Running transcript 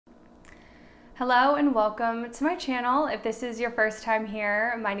Hello and welcome to my channel. If this is your first time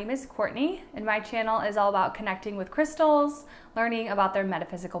here, my name is Courtney and my channel is all about connecting with crystals, learning about their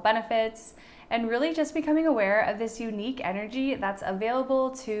metaphysical benefits, and really just becoming aware of this unique energy that's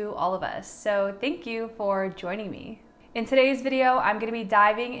available to all of us. So thank you for joining me. In today's video, I'm going to be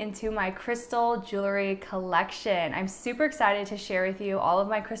diving into my crystal jewelry collection. I'm super excited to share with you all of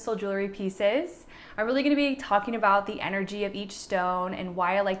my crystal jewelry pieces. I'm really going to be talking about the energy of each stone and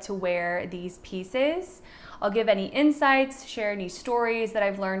why I like to wear these pieces. I'll give any insights, share any stories that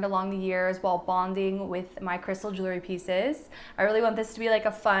I've learned along the years while bonding with my crystal jewelry pieces. I really want this to be like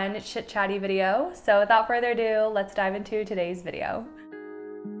a fun, chit-chatty video. So without further ado, let's dive into today's video.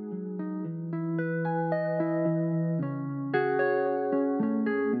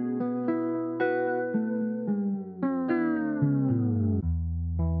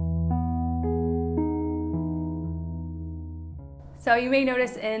 So you may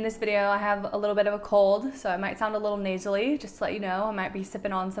notice in this video I have a little bit of a cold, so I might sound a little nasally. Just to let you know, I might be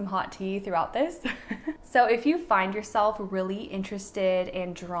sipping on some hot tea throughout this. So if you find yourself really interested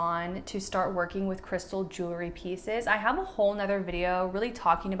and drawn to start working with crystal jewelry pieces, I have a whole nother video really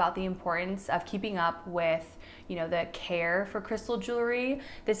talking about the importance of keeping up with, the care for crystal jewelry.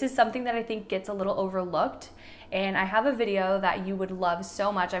 This is something that I think gets a little overlooked. And I have a video that you would love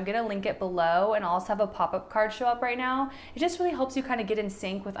so much. I'm gonna link it below, and I'll also have a pop-up card show up right now. It just really helps you kind of get in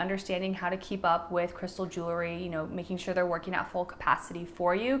sync with understanding how to keep up with crystal jewelry, making sure they're working at full capacity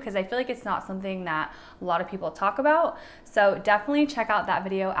for you, because I feel like it's not something that a lot of people talk about. So definitely check out that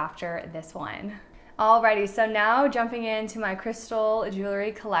video after this one. Alrighty, so now jumping into my crystal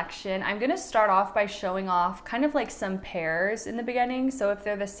jewelry collection, I'm gonna start off by showing off kind of like some pairs in the beginning. So if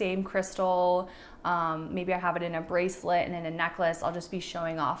they're the same crystal, maybe I have it in a bracelet and in a necklace, I'll just be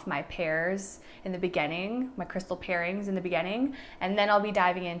showing off my pairs in the beginning, my crystal pairings in the beginning, and then I'll be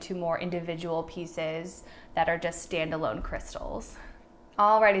diving into more individual pieces that are just standalone crystals.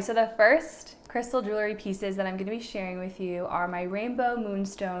 Alrighty, so the first crystal jewelry pieces that I'm going to be sharing with you are my rainbow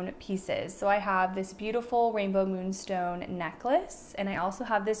moonstone pieces. So I have this beautiful rainbow moonstone necklace, and I also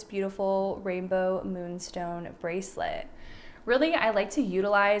have this beautiful rainbow moonstone bracelet. Really, I like to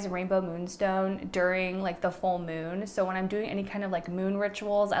utilize rainbow moonstone during like the full moon. So when I'm doing any kind of like moon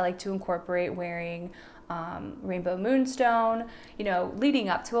rituals, I like to incorporate wearing rainbow moonstone. Leading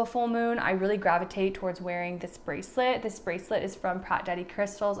up to a full moon, I really gravitate towards wearing this bracelet. This bracelet is from Pratt Daddy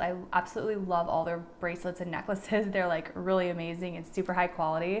Crystals. I absolutely love all their bracelets and necklaces. They're like really amazing and super high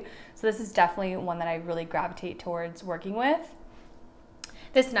quality. So this is definitely one that I really gravitate towards working with.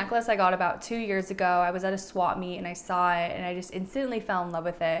 This necklace I got about 2 years ago. I was at a swap meet and I saw it and I just instantly fell in love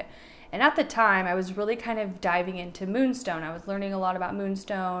with it. And at the time, I was really kind of diving into moonstone. I was learning a lot about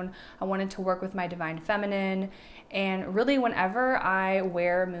moonstone. I wanted to work with my divine feminine. And really, whenever I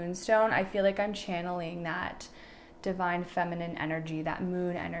wear moonstone, I feel like I'm channeling that divine feminine energy, that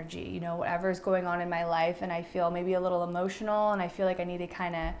moon energy, whatever's going on in my life. And I feel maybe a little emotional and I feel like I need to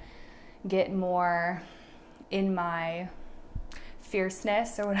kind of get more in my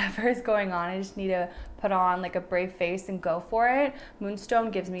fierceness or whatever is going on. I just need to put on like a brave face and go for it.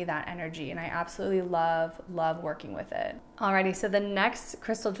 Moonstone gives me that energy and I absolutely love working with it. Alrighty, so the next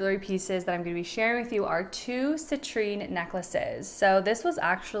crystal jewelry pieces that I'm going to be sharing with you are 2 citrine necklaces. So this was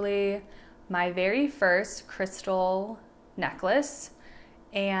actually my very first crystal necklace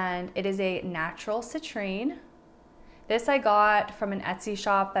and it is a natural citrine. This I got from an Etsy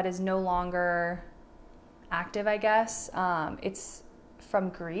shop that is no longer active, I guess. It's from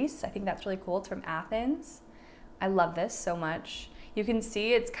Greece. I think that's really cool. It's from Athens. I love this so much. You can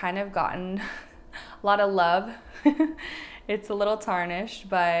see it's kind of gotten a lot of love. It's a little tarnished,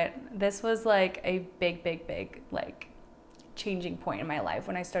 but this was like a big like changing point in my life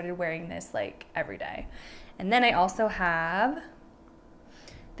when I started wearing this like every day. And then I also have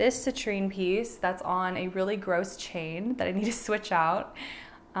this citrine piece that's on a really gross chain that I need to switch out.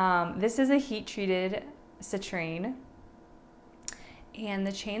 This is a heat treated citrine and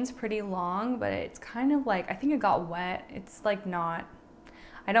the chain's pretty long, but it's kind of like, I think it got wet. It's like not,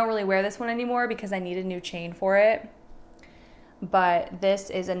 I don't really wear this one anymore because I need a new chain for it. But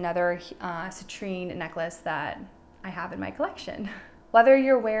this is another citrine necklace that I have in my collection. Whether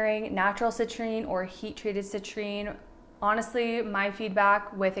you're wearing natural citrine or heat treated citrine, honestly, my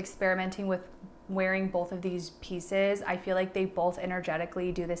feedback with experimenting with wearing both of these pieces, I feel like they both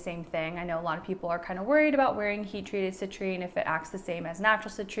energetically do the same thing. I know a lot of people are kind of worried about wearing heat treated citrine if it acts the same as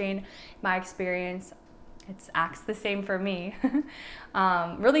natural citrine. My experience, it acts the same for me.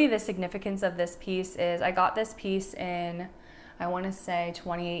 Really the significance of this piece is I got this piece in, I want to say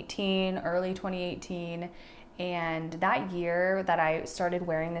 2018, early 2018, And that year that I started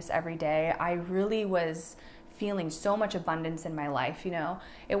wearing this every day, I really was feeling so much abundance in my life. You know,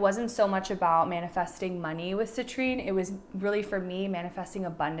 it wasn't so much about manifesting money with citrine. It was really, for me, manifesting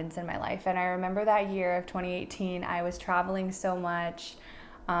abundance in my life. And I remember that year of 2018, I was traveling so much.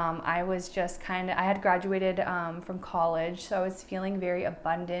 I was just I had graduated from college, so I was feeling very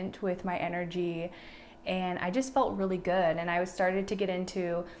abundant with my energy, and I just felt really good. And I was started to get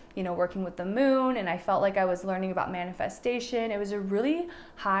into, you know, working with the moon, and I felt like I was learning about manifestation. It was a really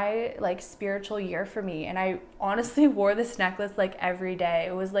high, like, spiritual year for me, and I honestly wore this necklace like every day.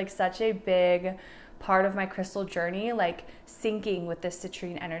 It was like such a big part of my crystal journey, like syncing with this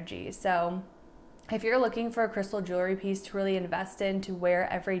citrine energy. So if you're looking for a crystal jewelry piece to really invest in, to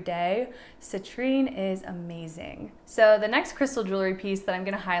wear every day, citrine is amazing. So the next crystal jewelry piece that I'm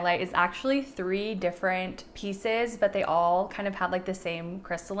gonna highlight is actually 3 different pieces, but they all kind of have like the same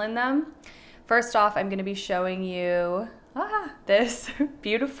crystal in them. First off, I'm gonna be showing you this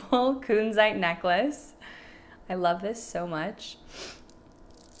beautiful kunzite necklace. I love this so much.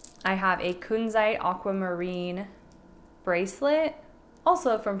 I have a kunzite aquamarine bracelet,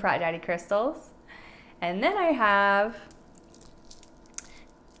 also from Pratt Daddy Crystals. And then I have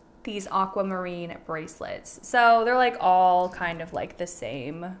these aquamarine bracelets. So they're like all kind of like the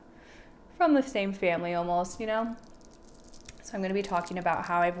same, from the same family almost, you know? So I'm gonna be talking about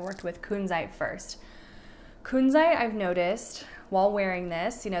how I've worked with kunzite first. Kunzite, I've noticed while wearing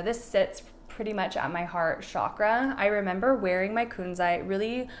this, you know, this sits pretty much at my heart chakra. I remember wearing my kunzite,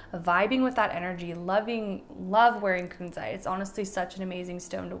 really vibing with that energy, love wearing kunzite. It's honestly such an amazing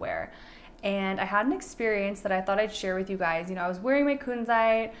stone to wear. And I had an experience that I thought I'd share with you guys. You know, I was wearing my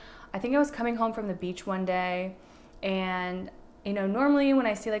kunzite. I think I was coming home from the beach one day, and, you know, normally when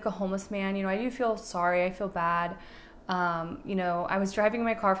I see like a homeless man, you know, I do feel sorry, I feel bad. You know, I was driving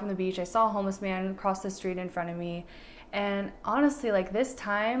my car from the beach. I saw a homeless man cross the street in front of me. And honestly, like this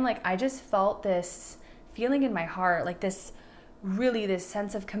time, like I just felt this feeling in my heart, like this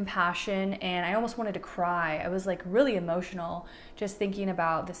sense of compassion, and I almost wanted to cry. I was like really emotional just thinking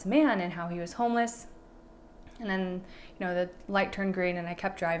about this man and how he was homeless. And then, you know, the light turned green and I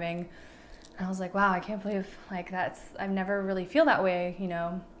kept driving. And I was like, wow, I can't believe like I've never really feel that way, you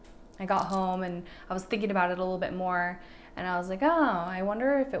know. I got home and I was thinking about it a little bit more, and I was like, oh, I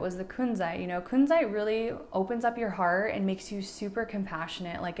wonder if it was the kunzite. You know, kunzite really opens up your heart and makes you super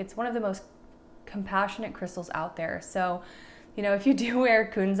compassionate. Like, it's one of the most compassionate crystals out there. So, you know, if you do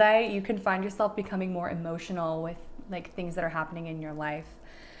wear kunzite, you can find yourself becoming more emotional with like things that are happening in your life.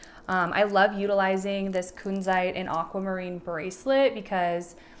 I love utilizing this kunzite and aquamarine bracelet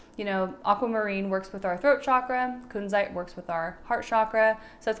because, you know, aquamarine works with our throat chakra, kunzite works with our heart chakra.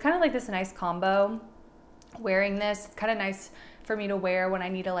 So it's kind of like this nice combo. Wearing this, it's kind of nice for me to wear when I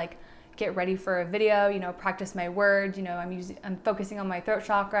need to like get ready for a video, you know, practice my words. You know, I'm focusing on my throat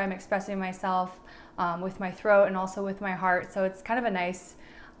chakra, I'm expressing myself with my throat and also with my heart. So it's kind of a nice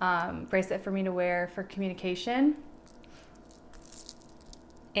bracelet for me to wear for communication.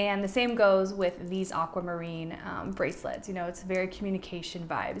 And the same goes with these aquamarine bracelets. You know, it's very communication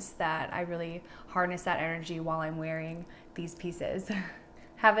vibes that I really harness that energy while I'm wearing these pieces.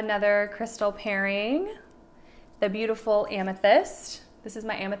 Have another crystal pairing, the beautiful amethyst. This is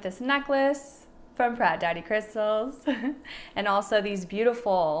my amethyst necklace from Pratt Daddy Crystals. And also these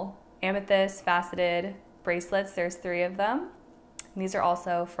beautiful amethyst faceted bracelets. There's 3 of them. And these are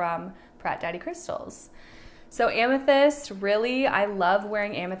also from Pratt Daddy Crystals. So amethyst, really, I love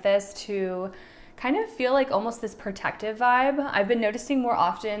wearing amethyst to kind of feel like almost this protective vibe. I've been noticing more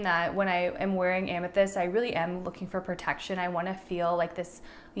often that when I am wearing amethyst, I really am looking for protection. I want to feel like this,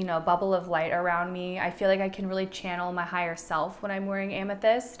 you know, bubble of light around me. I feel like I can really channel my higher self when I'm wearing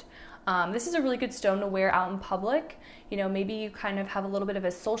amethyst. This is a really good stone to wear out in public. You know, maybe you kind of have a little bit of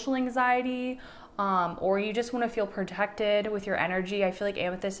a social anxiety, or you just want to feel protected with your energy. I feel like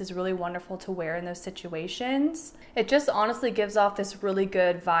amethyst is really wonderful to wear in those situations. It just honestly gives off this really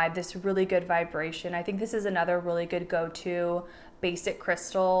good vibe, this really good vibration. I think this is another really good go-to basic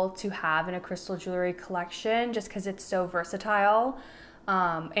crystal to have in a crystal jewelry collection just because it's so versatile.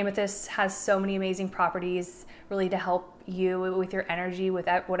 Amethyst has so many amazing properties really to help you with your energy, with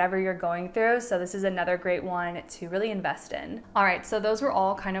whatever you're going through. So this is another great one to really invest in. All right, so those were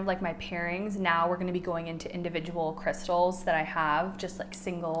all kind of like my pairings. Now we're gonna be going into individual crystals that I have, just like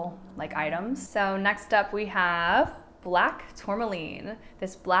single like items. So next up we have black tourmaline,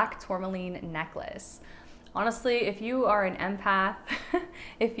 this black tourmaline necklace. Honestly, if you are an empath,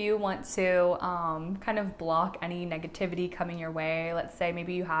 if you want to kind of block any negativity coming your way, let's say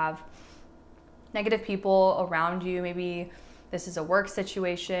maybe you have negative people around you, maybe this is a work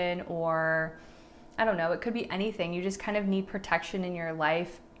situation or I don't know, it could be anything. You just kind of need protection in your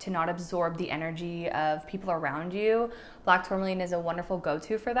life to not absorb the energy of people around you. Black tourmaline is a wonderful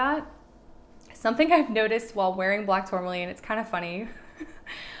go-to for that. Something I've noticed while wearing black tourmaline, it's kind of funny.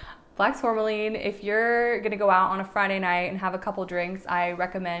 Black tourmaline, if you're gonna go out on a Friday night and have a couple drinks, I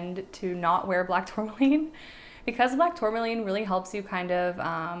recommend to not wear black tourmaline because black tourmaline really helps you kind of,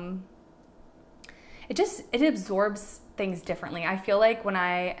 it absorbs things differently. I feel like when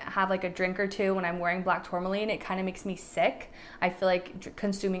I have like a drink or two when I'm wearing black tourmaline, it kind of makes me sick. I feel like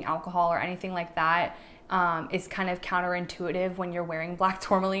consuming alcohol or anything like that is kind of counterintuitive when you're wearing black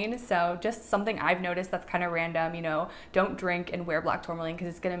tourmaline. So just something I've noticed that's kind of random, you know, don't drink and wear black tourmaline because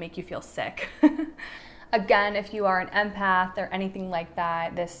it's gonna make you feel sick. Again, if you are an empath or anything like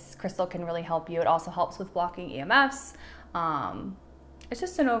that, this crystal can really help you. It also helps with blocking EMFs. It's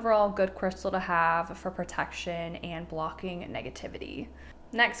just an overall good crystal to have for protection and blocking negativity.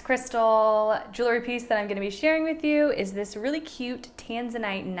 Next crystal jewelry piece that I'm gonna be sharing with you is this really cute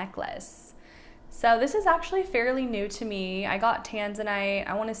tanzanite necklace. So this is actually fairly new to me. I got tanzanite,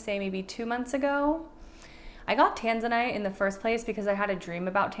 I wanna say maybe 2 months ago. I got tanzanite in the first place because I had a dream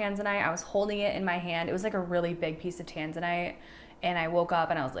about tanzanite. I was holding it in my hand. It was like a really big piece of tanzanite. And I woke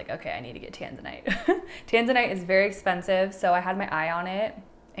up and I was like, okay, I need to get tanzanite. Tanzanite is very expensive, so I had my eye on it.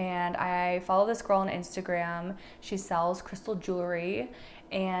 And I follow this girl on Instagram. She sells crystal jewelry.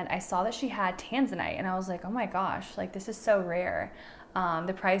 And I saw that she had tanzanite. And I was like, oh my gosh, like this is so rare.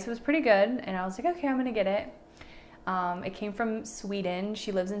 The price was pretty good. And I was like, okay, I'm gonna get it. It came from Sweden.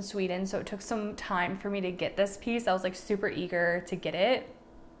 She lives in Sweden, so it took some time for me to get this piece. I was like super eager to get it.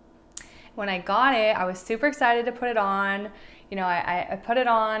 When I got it, I was super excited to put it on. You know, I put it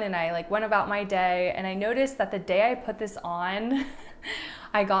on and I like went about my day, and I noticed that the day I put this on,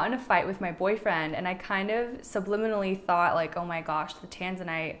 I got in a fight with my boyfriend, and I kind of subliminally thought like, oh my gosh, the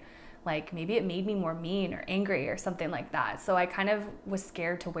tanzanite, like maybe it made me more mean or angry or something like that. So I kind of was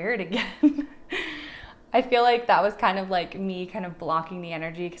scared to wear it again. I feel like that was kind of like me kind of blocking the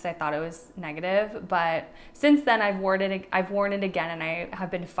energy because I thought it was negative. But since then I've worn it again and I have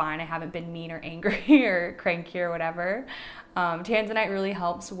been fine. I haven't been mean or angry or cranky or whatever. Tanzanite really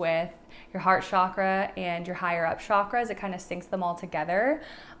helps with your heart chakra and your higher up chakras. It kind of syncs them all together.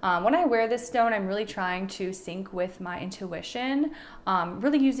 When I wear this stone, I'm really trying to sync with my intuition,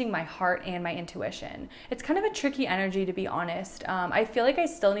 really using my heart and my intuition. It's kind of a tricky energy, to be honest. I feel like I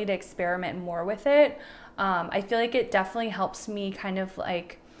still need to experiment more with it. I feel like it definitely helps me kind of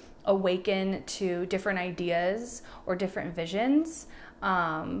like awaken to different ideas or different visions.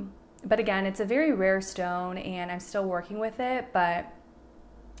 But again, it's a very rare stone and I'm still working with it, but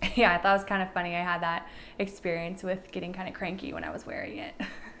yeah, I thought it was kind of funny. I had that experience with getting kind of cranky when I was wearing it.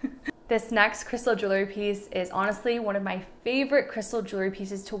 This next crystal jewelry piece is honestly one of my favorite crystal jewelry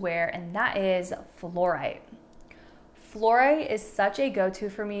pieces to wear, and that is fluorite. Fluorite is such a go-to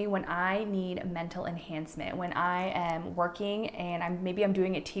for me when I need mental enhancement. When I am working and maybe I'm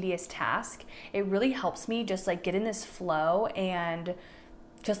doing a tedious task, it really helps me just like get in this flow and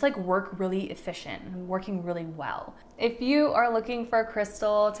just like work really efficient and working really well. If you are looking for a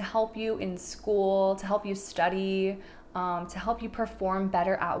crystal to help you in school, to help you study, to help you perform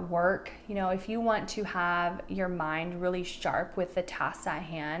better at work, you know, if you want to have your mind really sharp with the tasks at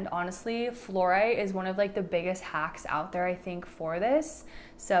hand, honestly, fluorite is one of like the biggest hacks out there, I think, for this.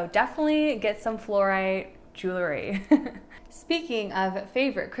 So definitely get some fluorite jewelry. Speaking of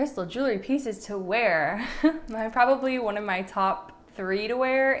favorite crystal jewelry pieces to wear, probably one of my top 3 to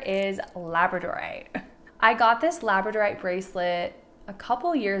wear is labradorite. I got this labradorite bracelet a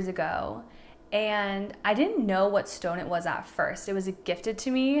couple years ago and I didn't know what stone it was at first. It was gifted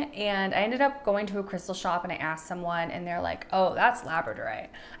to me and I ended up going to a crystal shop and I asked someone and they're like, oh, that's labradorite.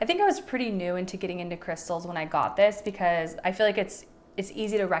 I think I was pretty new into getting into crystals when I got this because I feel like it's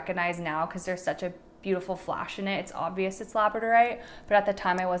easy to recognize now because there's such a beautiful flash in it. It's obvious it's labradorite, but at the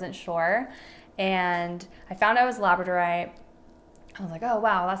time I wasn't sure. And I found out it was labradorite. I was like, oh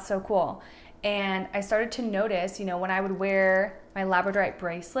wow, that's so cool. And I started to notice, you know, when I would wear my labradorite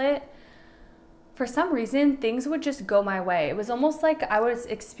bracelet, for some reason, things would just go my way. It was almost like I was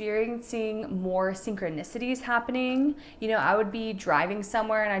experiencing more synchronicities happening. You know, I would be driving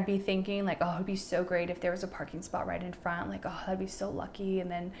somewhere and I'd be thinking like, oh, it'd be so great if there was a parking spot right in front. Like, oh, that'd be so lucky. And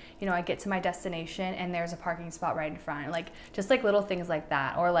then, you know, I get to my destination and there's a parking spot right in front. Like, just like little things like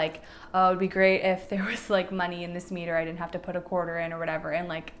that. Or like, oh, it'd be great if there was like money in this meter. I didn't have to put a quarter in or whatever. And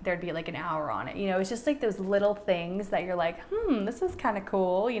like, there'd be like an hour on it. You know, it's just like those little things that you're like, this is kind of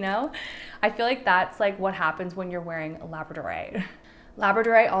cool, you know? I feel like that's like what happens when you're wearing labradorite.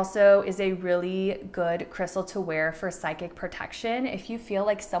 Labradorite also is a really good crystal to wear for psychic protection. If you feel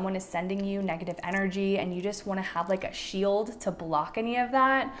like someone is sending you negative energy and you just want to have like a shield to block any of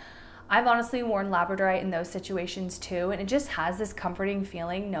that, I've honestly worn labradorite in those situations too, and it just has this comforting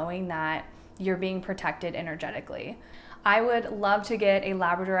feeling knowing that you're being protected energetically. I would love to get a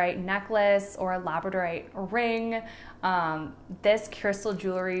labradorite necklace or a labradorite ring. This crystal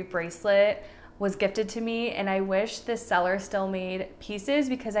jewelry bracelet was gifted to me, and I wish this seller still made pieces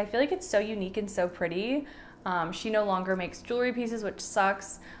because I feel like it's so unique and so pretty. She no longer makes jewelry pieces, which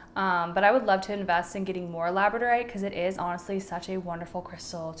sucks. But I would love to invest in getting more labradorite because it is honestly such a wonderful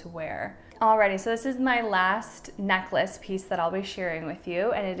crystal to wear. Alrighty, so this is my last necklace piece that I'll be sharing with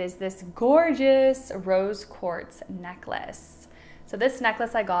you, and it is this gorgeous rose quartz necklace. So this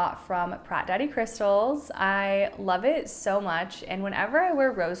necklace I got from Pratt Daddy Crystals. I love it so much, and whenever I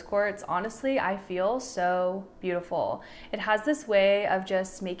wear rose quartz, honestly, I feel so beautiful. It has this way of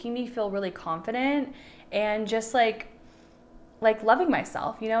just making me feel really confident and just like loving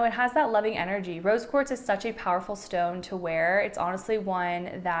myself, you know, it has that loving energy. Rose quartz is such a powerful stone to wear. It's honestly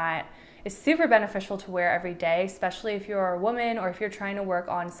one that is super beneficial to wear every day, especially if you're a woman or if you're trying to work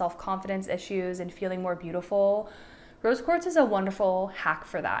on self-confidence issues and feeling more beautiful. Rose quartz is a wonderful hack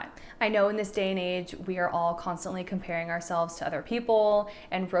for that. I know in this day and age, we are all constantly comparing ourselves to other people,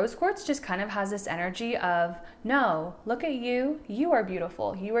 and rose quartz just kind of has this energy of, no, look at you, you are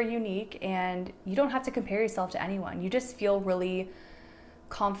beautiful, you are unique, and you don't have to compare yourself to anyone. You just feel really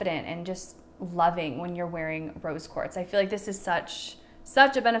confident and just loving when you're wearing rose quartz. I feel like this is such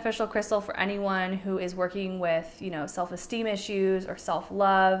a beneficial crystal for anyone who is working with, you know, self-esteem issues or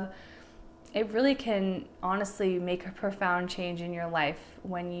self-love. It really can honestly make a profound change in your life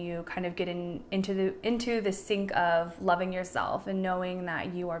when you kind of get into the sync of loving yourself and knowing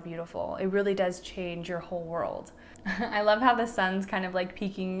that you are beautiful. It really does change your whole world. I love how the sun's kind of like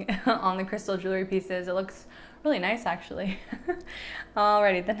peeking on the crystal jewelry pieces. It looks really nice actually.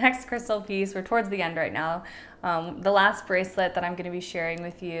 Alrighty, the next crystal piece, we're towards the end right now. The last bracelet that I'm going to be sharing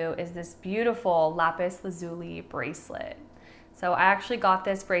with you is this beautiful lapis lazuli bracelet. So I actually got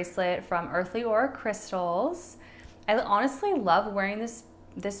this bracelet from Earthly Aura Crystals. I honestly love wearing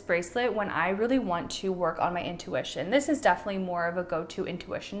this bracelet when I really want to work on my intuition. This is definitely more of a go-to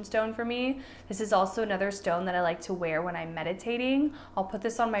intuition stone for me. This is also another stone that I like to wear when I'm meditating. I'll put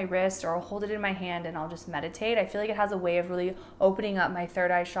this on my wrist or I'll hold it in my hand and I'll just meditate. I feel like it has a way of really opening up my third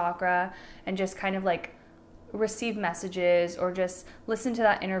eye chakra and just kind of like receive messages or just listen to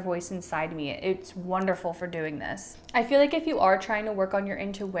that inner voice inside me. It's wonderful for doing this. I feel like if you are trying to work on your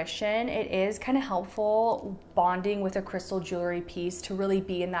intuition, it is kind of helpful bonding with a crystal jewelry piece to really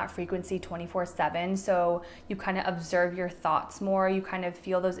be in that frequency 24/7. So you kind of observe your thoughts more, you kind of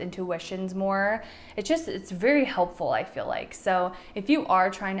feel those intuitions more. It's very helpful, I feel like. So if you are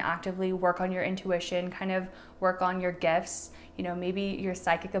trying to actively work on your intuition, kind of work on your gifts, you know, maybe your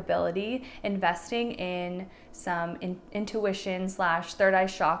psychic ability, investing in some intuition / third eye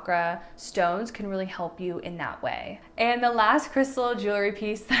chakra stones can really help you in that way. And the last crystal jewelry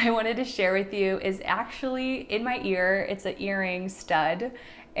piece that I wanted to share with you is actually in my ear. It's an earring stud,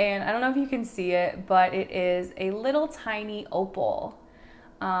 and I don't know if you can see it, but it is a little tiny opal.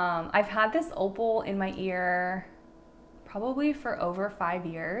 I've had this opal in my ear probably for over 5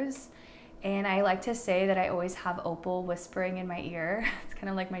 years. And I like to say that I always have opal whispering in my ear. It's kind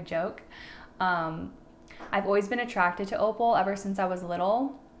of like my joke. I've always been attracted to opal ever since I was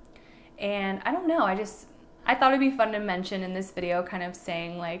little. And I don't know, I thought it'd be fun to mention in this video, kind of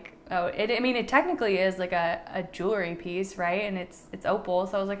saying like, oh, I mean, it technically is like a jewelry piece, right? And it's opal,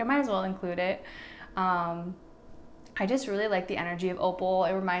 so I was like, I might as well include it. I just really like the energy of opal.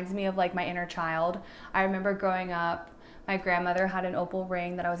 It reminds me of like my inner child. I remember growing up, my grandmother had an opal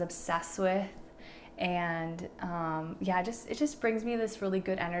ring that I was obsessed with, and yeah, it just brings me this really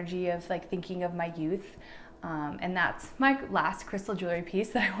good energy of like thinking of my youth, and that's my last crystal jewelry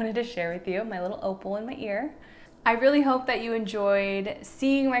piece that I wanted to share with you, my little opal in my ear. I really hope that you enjoyed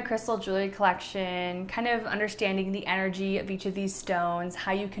seeing my crystal jewelry collection, kind of understanding the energy of each of these stones,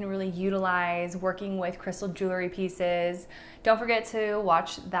 how you can really utilize working with crystal jewelry pieces. Don't forget to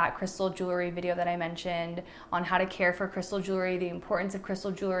watch that crystal jewelry video that I mentioned on how to care for crystal jewelry, the importance of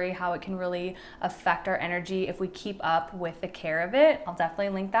crystal jewelry, how it can really affect our energy if we keep up with the care of it. I'll definitely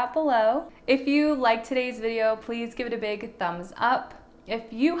link that below. If you liked today's video, please give it a big thumbs up.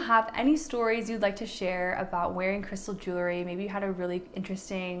 If you have any stories you'd like to share about wearing crystal jewelry, maybe you had a really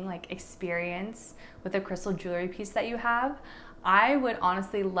interesting like experience with a crystal jewelry piece that you have, I would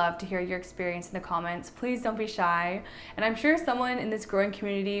honestly love to hear your experience in the comments. Please don't be shy. And I'm sure someone in this growing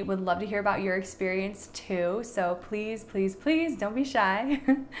community would love to hear about your experience too. So please, please, please don't be shy.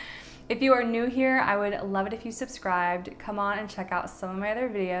 If you are new here, I would love it if you subscribed. Come on and check out some of my other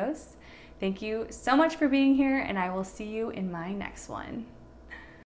videos. Thank you so much for being here, and I will see you in my next one.